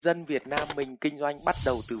Dân Việt Nam mình kinh doanh bắt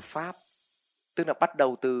đầu từ Pháp. Tức là bắt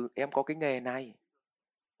đầu từ em có cái nghề này,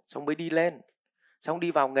 xong mới đi lên, xong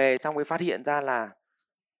đi vào nghề, xong mới phát hiện ra là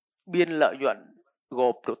biên lợi nhuận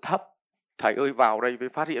gộp nó thấp. Thầy ơi, vào đây mới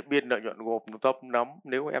phát hiện biên lợi nhuận gộp nó thấp lắm.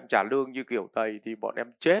 Nếu em trả lương như kiểu thầy thì bọn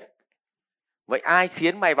em chết. Vậy ai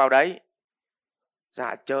khiến mày vào đấy?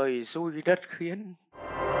 Dạ trời xui đất khiến.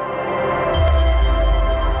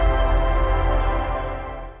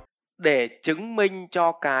 Để chứng minh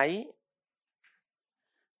cho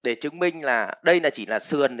để chứng minh là đây là chỉ là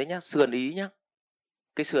sườn đấy nhá, sườn ý nhá,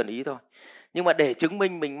 cái sườn ý thôi. Nhưng mà để chứng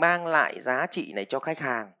minh mình mang lại giá trị này cho khách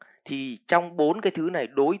hàng thì trong 4 cái thứ này: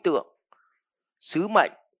 đối tượng, sứ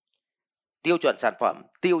mệnh, tiêu chuẩn sản phẩm,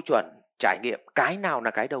 tiêu chuẩn trải nghiệm, cái nào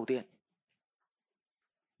là cái đầu tiên?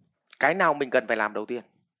 Cái nào mình cần phải làm đầu tiên?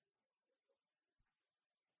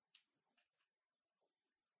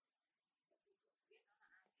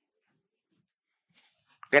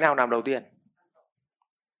 Cái nào làm đầu tiên?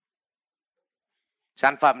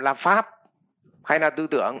 Sản phẩm là pháp hay là tư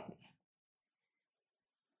tưởng?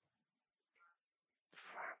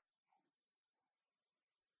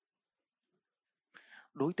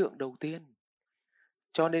 Đối tượng đầu tiên.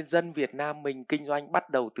 Cho nên dân Việt Nam mình kinh doanh bắt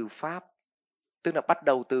đầu từ pháp. Tức là bắt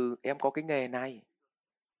đầu từ em có cái nghề này,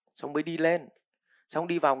 xong mới đi lên, xong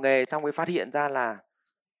đi vào nghề, xong mới phát hiện ra là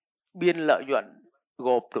biên lợi nhuận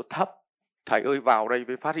gộp nó thấp. Thầy ơi, vào đây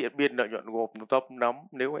mới phát hiện biên lợi nhuận gộp nó thấp lắm.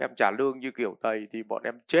 Nếu em trả lương như kiểu thầy thì bọn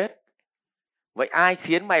em chết. Vậy ai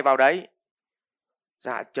khiến mày vào đấy?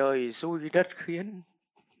 Dạ trời xui đất khiến.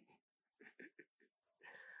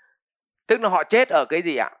 Tức là họ chết ở cái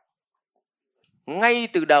gì ạ? Ngay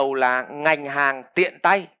từ đầu là ngành hàng tiện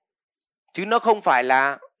tay, chứ nó không phải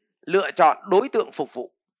là lựa chọn đối tượng phục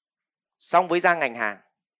vụ xong với ra ngành hàng.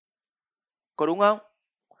 Có đúng không?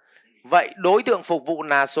 Vậy đối tượng phục vụ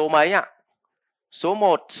là số mấy ạ? Số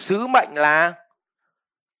 1. Sứ mệnh là,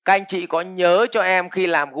 các anh chị có nhớ cho em khi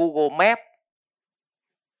làm Google Maps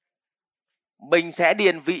mình sẽ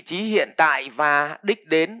điền vị trí hiện tại và đích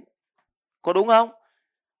đến, có đúng không?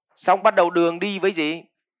 Xong bắt đầu đường đi với gì?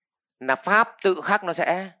 Là pháp tự khắc nó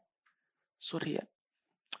sẽ xuất hiện.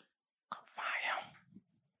 Phải không?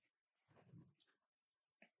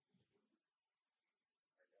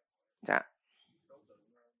 Dạ.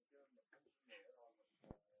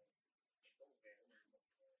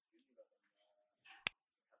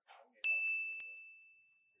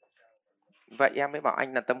 Vậy em mới bảo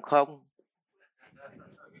anh là tâm không.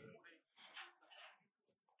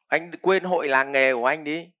 Anh quên hội làng nghề của anh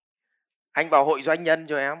đi. Anh vào hội doanh nhân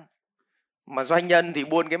cho em. Mà doanh nhân thì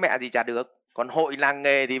buôn cái mẹ gì chả được. Còn hội làng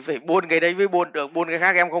nghề thì phải buôn cái đấy mới buôn được. Buôn cái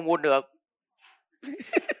khác em không buôn được.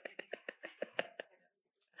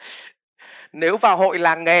 Nếu vào hội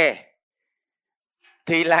làng nghề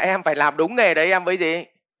thì là em phải làm đúng nghề đấy em mới gì?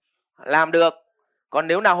 Làm được. Còn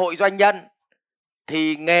nếu là hội doanh nhân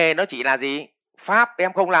thì nghề nó chỉ là gì? Pháp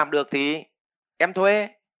em không làm được thì em thuê.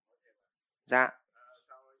 Dạ.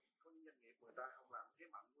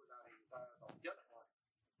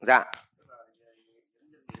 Dạ.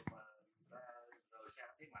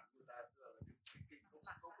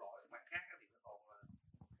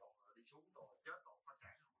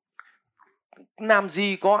 Làm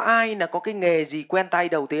gì có ai là có cái nghề gì quen tay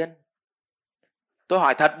đầu tiên? Tôi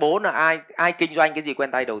hỏi thật bố, là ai kinh doanh cái gì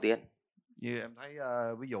quen tay đầu tiên? Như em thấy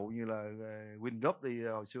ví dụ như là Wingroup đi,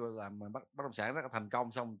 hồi xưa làm bất động sản rất là thành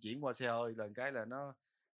công, xong chuyển qua xe hơi là cái là nó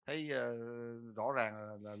thấy rõ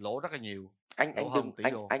ràng là lỗ rất là nhiều.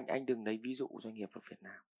 Anh đừng lấy ví dụ doanh nghiệp ở Việt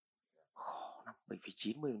Nam khó lắm, bởi vì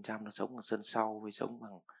 90% nó sống ở sân sau với sống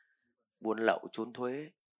bằng buôn lậu trốn thuế.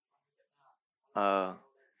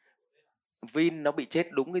 Vin nó bị chết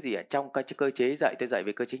đúng cái gì ạ? Trong cái cơ chế tôi dạy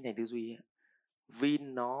về cơ chế ngành tư duy ấy,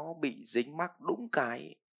 Vin nó bị dính mắc đúng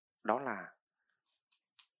cái đó là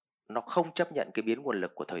nó không chấp nhận cái biến nguồn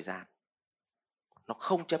lực của thời gian. Nó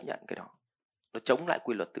không chấp nhận cái đó. Nó chống lại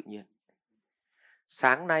quy luật tự nhiên.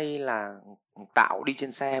 Sáng nay là Tạo đi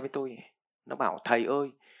trên xe với tôi, nó bảo thầy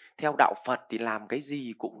ơi, theo đạo Phật thì làm cái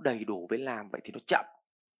gì cũng đầy đủ với làm, vậy thì nó chậm.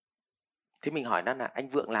 Thế mình hỏi nó là anh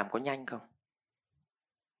Vượng làm có nhanh không?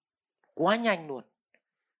 Quá nhanh luôn.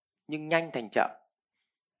 Nhưng nhanh thành chậm.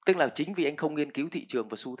 Tức là chính vì anh không nghiên cứu thị trường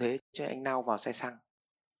và xu thế cho anh nao vào xe xăng.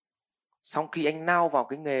 Xong khi anh nao vào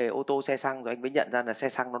cái nghề ô tô xe xăng rồi anh mới nhận ra là xe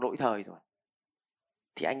xăng nó lỗi thời rồi.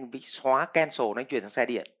 Thì anh bị xóa cancel, anh chuyển sang xe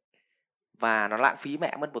điện. Và nó lãng phí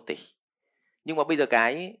mẹ mất 1 tỷ. Nhưng mà bây giờ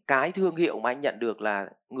cái thương hiệu mà anh nhận được là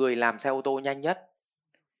người làm xe ô tô nhanh nhất.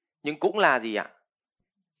 Nhưng cũng là gì ạ?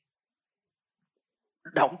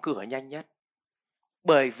 Đóng cửa nhanh nhất.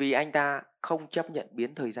 Bởi vì anh ta không chấp nhận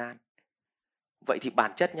biến thời gian. Vậy thì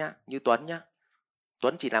bản chất nhá, như Tuấn nhá,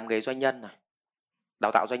 Tuấn chỉ làm nghề doanh nhân rồi,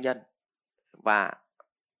 đào tạo doanh nhân và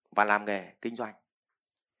làm nghề kinh doanh.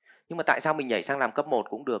 Nhưng mà tại sao mình nhảy sang làm cấp 1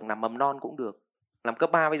 cũng được, làm mầm non cũng được, làm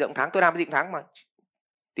cấp 3 bây giờ cũng thắng, tôi làm cái gì cũng thắng mà,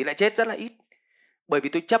 thì lại chết rất là ít. Bởi vì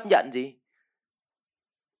tôi chấp nhận gì?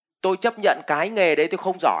 Tôi chấp nhận cái nghề đấy tôi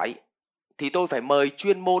không giỏi, thì tôi phải mời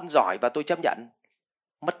chuyên môn giỏi và tôi chấp nhận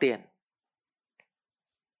mất tiền.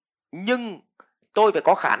 Nhưng tôi phải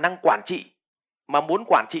có khả năng quản trị. Mà muốn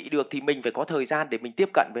quản trị được thì mình phải có thời gian để mình tiếp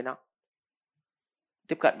cận với nó.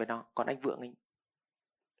 Còn anh Vượng, anh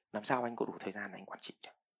làm sao anh có đủ thời gian anh quản trị được?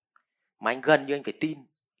 Mà anh gần như anh phải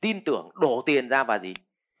tin tưởng, đổ tiền ra và gì?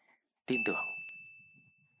 Tin tưởng.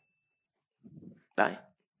 Đấy.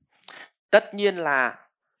 Tất nhiên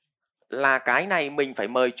là cái này mình phải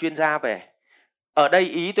mời chuyên gia về. Ở đây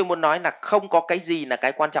ý tôi muốn nói là không có cái gì là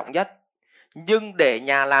cái quan trọng nhất. Nhưng để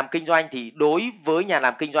nhà làm kinh doanh thì đối với nhà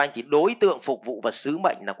làm kinh doanh thì đối tượng phục vụ và sứ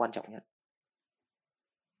mệnh là quan trọng nhất.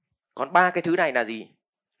 Còn 3 cái thứ này là gì?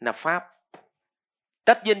 Là pháp.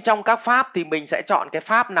 Tất nhiên trong các pháp thì mình sẽ chọn cái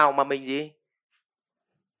pháp nào mà mình gì?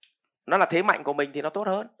 Nó là thế mạnh của mình thì nó tốt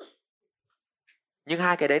hơn. Nhưng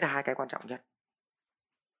 2 cái đấy là 2 cái quan trọng nhất.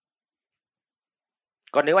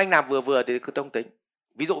 Còn nếu anh làm vừa vừa thì cứ tông tính.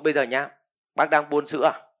 Ví dụ bây giờ nhá, bác đang buôn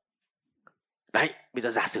sữa. Đấy, bây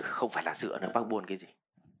giờ giả sử không phải là sữa nữa, bác buôn cái gì?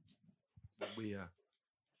 Bia.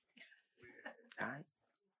 Đấy.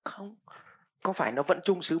 Không. Có phải nó vẫn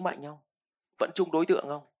chung sứ mệnh không? Vẫn chung đối tượng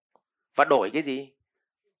không? Và đổi cái gì?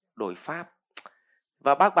 Đổi pháp.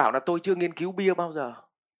 Và bác bảo là tôi chưa nghiên cứu bia bao giờ.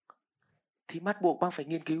 Thì bắt buộc bác phải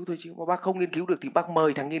nghiên cứu thôi chứ. Mà bác không nghiên cứu được thì bác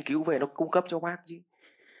mời thằng nghiên cứu về nó cung cấp cho bác chứ.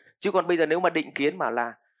 Chứ còn bây giờ nếu mà định kiến mà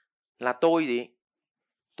là tôi gì?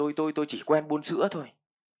 Tôi chỉ quen buôn sữa thôi.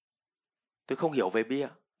 Tôi không hiểu về bia.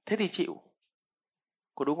 Thế thì chịu.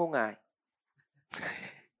 Có đúng không ngài?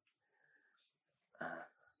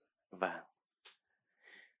 Vâng.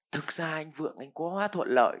 Thực ra anh Vượng anh quá thuận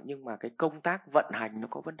lợi, nhưng mà cái công tác vận hành nó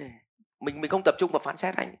có vấn đề. Mình không tập trung vào phán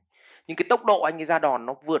xét anh. Nhưng cái tốc độ anh ấy ra đòn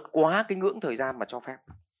nó vượt quá cái ngưỡng thời gian mà cho phép.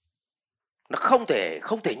 Nó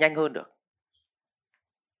không thể nhanh hơn được.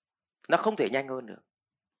 Nó không thể nhanh hơn được.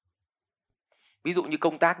 Ví dụ như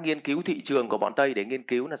công tác nghiên cứu thị trường của bọn Tây để nghiên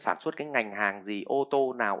cứu là sản xuất cái ngành hàng gì, ô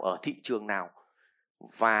tô nào ở thị trường nào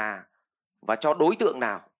và cho đối tượng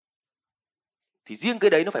nào. Thì riêng cái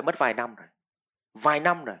đấy nó phải mất vài năm rồi. Vài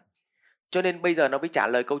năm rồi. Cho nên bây giờ nó mới trả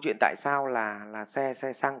lời câu chuyện tại sao là xe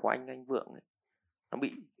xăng của anh Vượng ấy, nó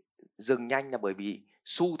bị dừng nhanh là bởi vì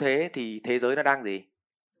xu thế thì thế giới nó đang gì?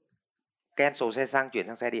 Cancel xe xăng chuyển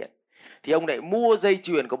sang xe điện. Thì ông lại mua dây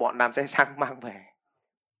chuyền của bọn làm xe xăng mang về.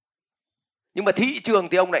 Nhưng mà thị trường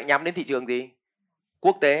thì ông lại nhắm đến thị trường gì?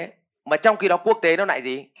 Quốc tế. Mà trong khi đó quốc tế nó lại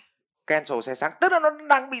gì? Cancel xe xăng. Tức là nó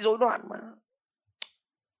đang bị rối loạn mà.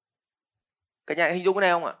 Cả nhà hình dung cái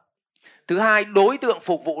này không ạ? Thứ hai, đối tượng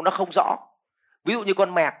phục vụ nó không rõ. Ví dụ như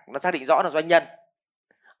con Merc nó xác định rõ là doanh nhân,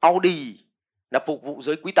 Audi là phục vụ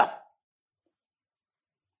giới quý tộc,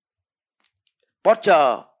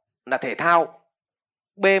 Porsche là thể thao,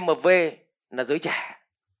 BMW là giới trẻ.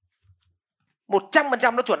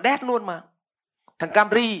 100% nó chuẩn đét luôn mà. Thằng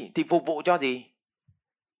Camry thì phục vụ cho gì?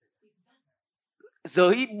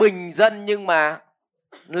 Giới bình dân nhưng mà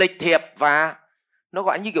lịch thiệp và nó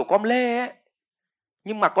gọi như kiểu com lê ấy.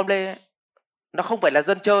 Nhưng mà com lê ấy, nó không phải là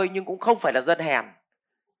dân chơi nhưng cũng không phải là dân hèn.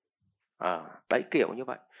 Đấy kiểu như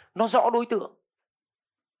vậy. Nó rõ đối tượng.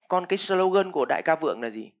 Còn cái slogan của đại ca Vượng là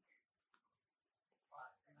gì?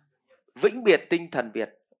 Vĩnh biệt tinh thần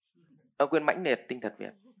Việt. Quên, mãnh liệt tinh thần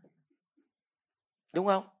Việt. Đúng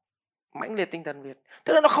không? Mãnh liệt tinh thần Việt.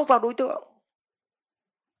 Tức là nó không vào đối tượng.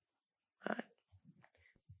 Đấy.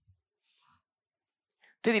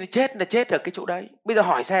 Thế thì chết ở cái chỗ đấy. Bây giờ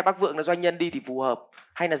hỏi xe bác Vượng là doanh nhân đi thì phù hợp,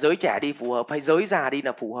 hay là giới trẻ đi phù hợp, hay giới già đi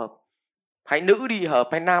là phù hợp, hay nữ đi hợp,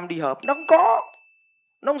 hay nam đi hợp. Nó không có.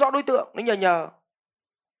 Nó không rõ đối tượng. Nó nhờ.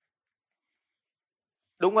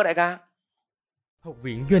 Đúng không đại ca? Học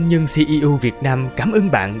viện Doanh nhân CEO Việt Nam cảm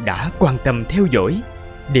ơn bạn đã quan tâm theo dõi.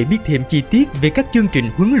 Để biết thêm chi tiết về các chương trình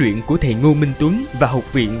huấn luyện của thầy Ngô Minh Tuấn và Học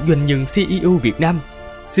viện Doanh nhân CEO Việt Nam,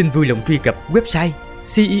 xin vui lòng truy cập website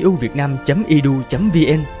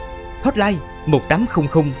ceovietnam.edu.vn, hotline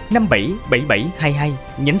 1800 577722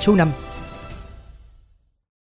 nhánh số 5.